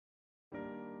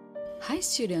Hi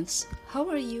students, how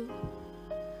are you?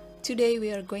 Today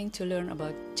we are going to learn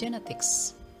about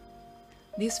genetics.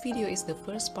 This video is the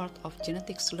first part of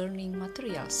genetics learning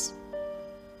materials.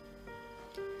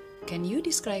 Can you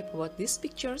describe what these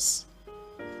pictures?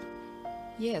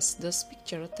 Yes, those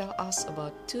pictures tell us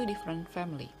about two different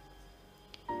families.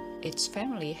 Each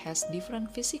family has different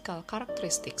physical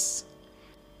characteristics,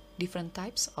 different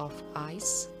types of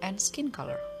eyes and skin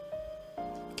color.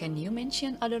 Can you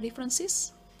mention other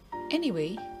differences?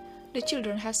 Anyway, the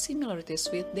children have similarities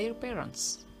with their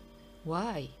parents.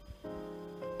 Why?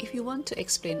 If you want to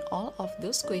explain all of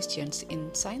those questions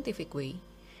in scientific way,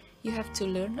 you have to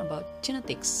learn about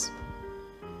genetics.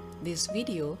 This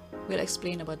video will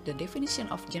explain about the definition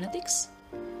of genetics,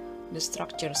 the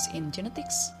structures in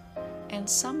genetics, and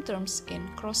some terms in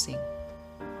crossing.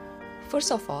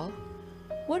 First of all,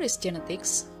 what is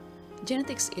genetics?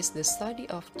 Genetics is the study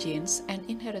of genes and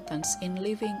inheritance in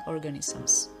living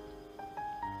organisms.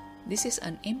 This is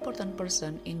an important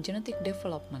person in genetic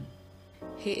development.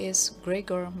 He is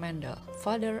Gregor Mendel,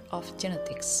 father of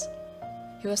genetics.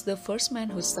 He was the first man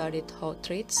who studied how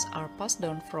traits are passed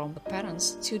down from the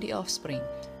parents to the offspring.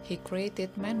 He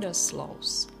created Mendel's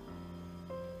laws.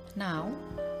 Now,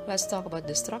 let's talk about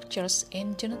the structures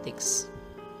in genetics.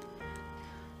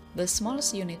 The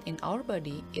smallest unit in our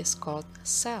body is called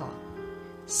cell.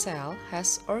 Cell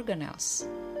has organelles.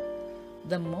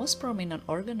 The most prominent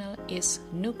organelle is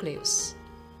nucleus.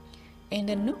 In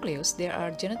the nucleus, there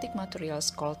are genetic materials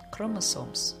called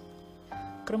chromosomes.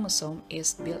 Chromosome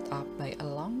is built up by a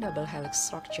long double helix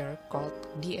structure called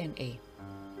DNA.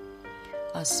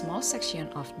 A small section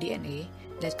of DNA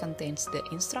that contains the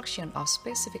instruction of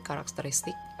specific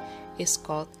characteristic is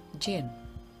called gene.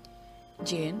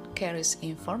 Gene carries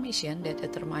information that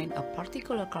determine a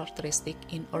particular characteristic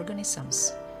in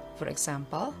organisms. For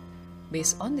example,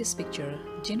 based on this picture,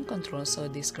 gene control so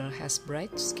this girl has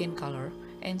bright skin color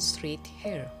and straight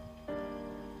hair.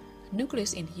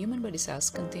 Nucleus in human body cells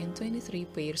contain 23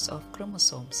 pairs of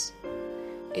chromosomes.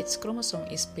 Each chromosome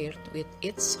is paired with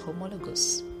its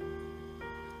homologous.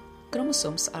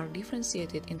 Chromosomes are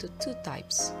differentiated into two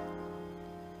types.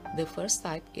 The first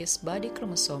type is body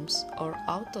chromosomes or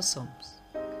autosomes.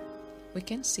 We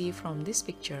can see from this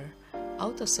picture,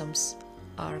 autosomes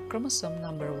are chromosome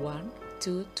number 1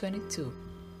 to 22.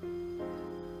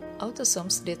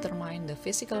 Autosomes determine the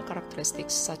physical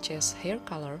characteristics such as hair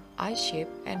color, eye shape,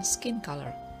 and skin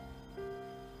color.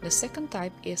 The second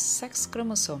type is sex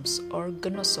chromosomes or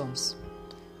gonosomes,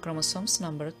 chromosomes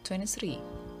number 23.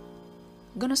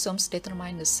 Gonosomes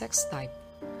determine the sex type.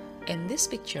 In this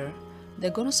picture, the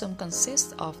gonosome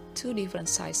consists of two different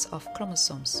sizes of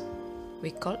chromosomes.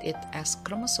 We call it as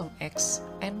chromosome X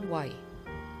and Y.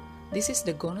 This is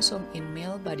the gonosome in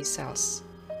male body cells.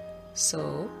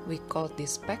 So, we call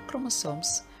these packed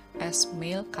chromosomes as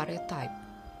male karyotype.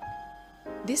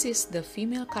 This is the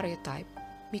female karyotype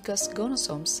because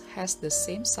gonosomes has the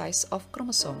same size of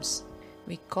chromosomes.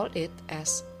 We call it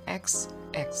as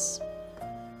XX.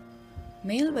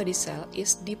 Male body cell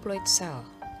is diploid cell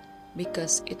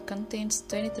because it contains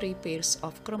 23 pairs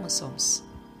of chromosomes.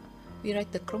 We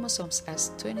write the chromosomes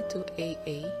as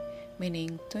 22AA,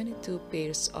 meaning 22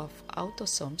 pairs of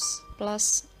autosomes,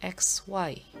 plus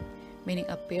XY, meaning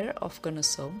a pair of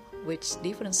gonosome with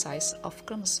different size of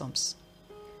chromosomes.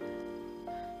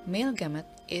 Male gamete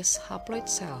is haploid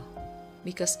cell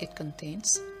because it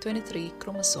contains 23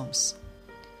 chromosomes.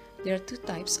 There are two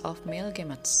types of male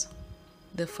gametes.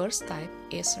 The first type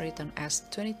is written as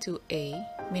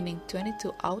 22A, meaning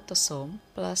 22 autosome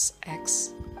plus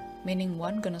X, meaning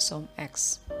 1 gonosome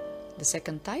X. The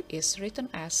second type is written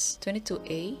as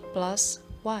 22A plus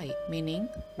Y, meaning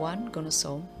 1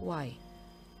 gonosome Y.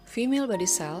 Female body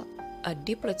cell, a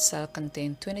diploid cell,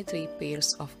 contains 23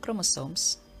 pairs of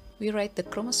chromosomes. We write the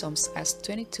chromosomes as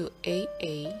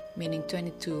 22AA, meaning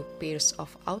 22 pairs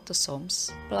of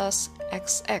autosomes, plus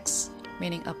XX,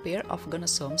 meaning a pair of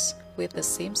gonosomes with the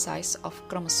same size of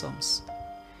chromosomes.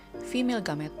 Female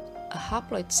gamete, a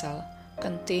haploid cell,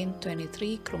 contains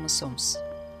 23 chromosomes.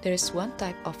 There is one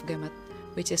type of gamete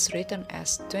which is written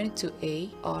as 22A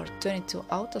or 22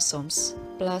 autosomes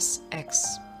plus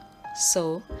X.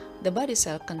 So, the body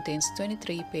cell contains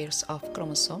 23 pairs of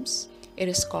chromosomes. It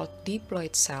is called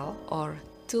diploid cell or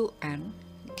 2N.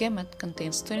 Gamete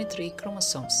contains 23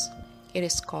 chromosomes. It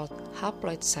is called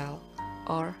haploid cell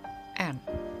or N.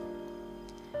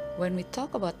 When we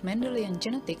talk about Mendelian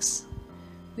genetics,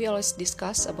 we always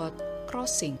discuss about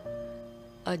crossing.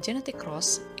 A genetic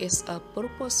cross is a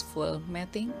purposeful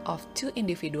mating of two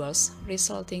individuals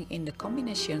resulting in the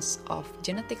combinations of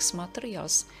genetics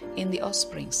materials in the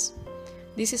offsprings.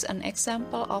 This is an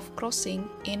example of crossing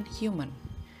in human.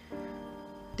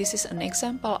 This is an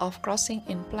example of crossing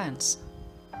in plants.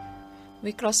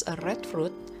 We cross a red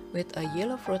fruit with a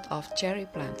yellow fruit of cherry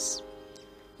plants.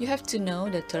 You have to know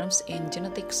the terms in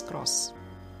genetics cross.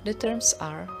 The terms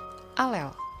are: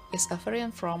 allele is a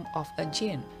variant form of a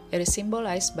gene. It is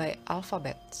symbolized by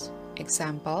alphabets.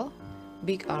 Example,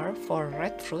 big R for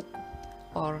red fruit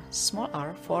or small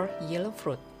r for yellow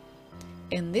fruit.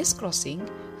 In this crossing,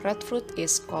 red fruit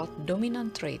is called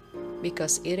dominant trait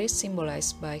because it is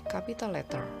symbolized by capital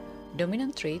letter.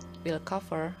 Dominant trait will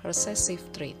cover recessive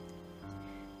trait.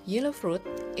 Yellow fruit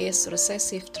is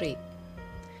recessive trait.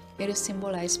 It is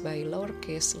symbolized by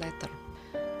lowercase letter.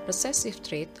 Recessive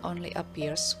trait only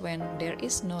appears when there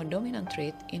is no dominant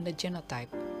trait in the genotype.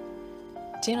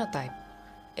 Genotype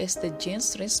is the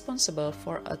genes responsible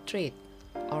for a trait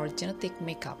or genetic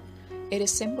makeup. It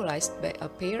is symbolized by a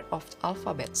pair of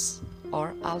alphabets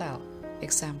or allele.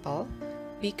 Example,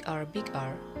 big R,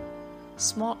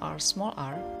 small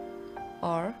r,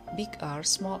 or big R,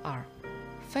 small r.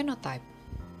 Phenotype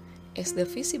is the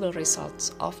visible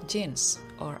results of genes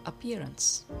or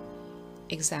appearance.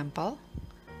 Example,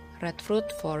 red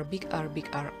fruit for big R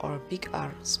or big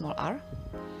R, small r,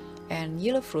 and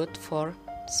yellow fruit for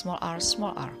small r.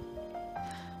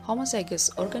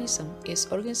 Homozygous organism is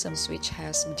organisms which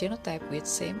has genotype with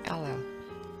same allele.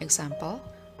 Example,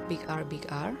 big R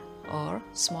or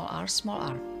small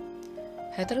r.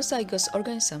 Heterozygous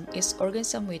organism is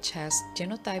organism which has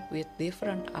genotype with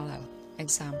different allele.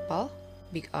 Example,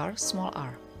 big R, small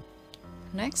r.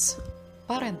 Next,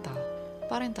 parental.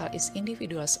 Parental is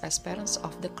individuals as parents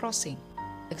of the crossing.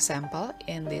 Example,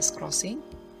 in this crossing,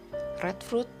 red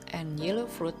fruit and yellow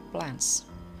fruit plants.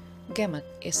 Gamete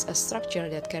is a structure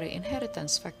that carry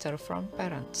inheritance factor from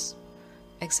parents.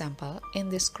 Example, in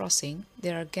this crossing,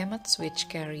 there are gametes which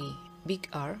carry big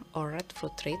R or red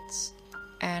fruit traits,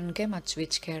 and gametes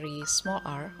which carry small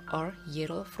r or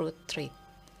yellow fruit trait.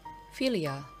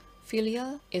 Filial.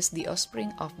 Filial is the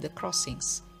offspring of the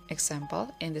crossings. Example,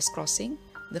 in this crossing,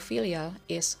 the filial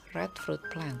is red fruit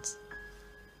plants.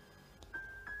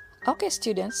 Okay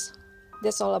students,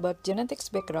 that's all about genetics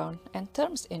background and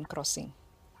terms in crossing.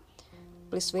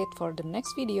 Please wait for the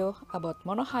next video about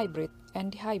monohybrid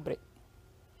and dihybrid.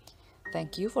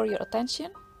 Thank you for your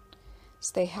attention.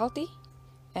 Stay healthy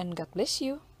and God bless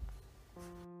you.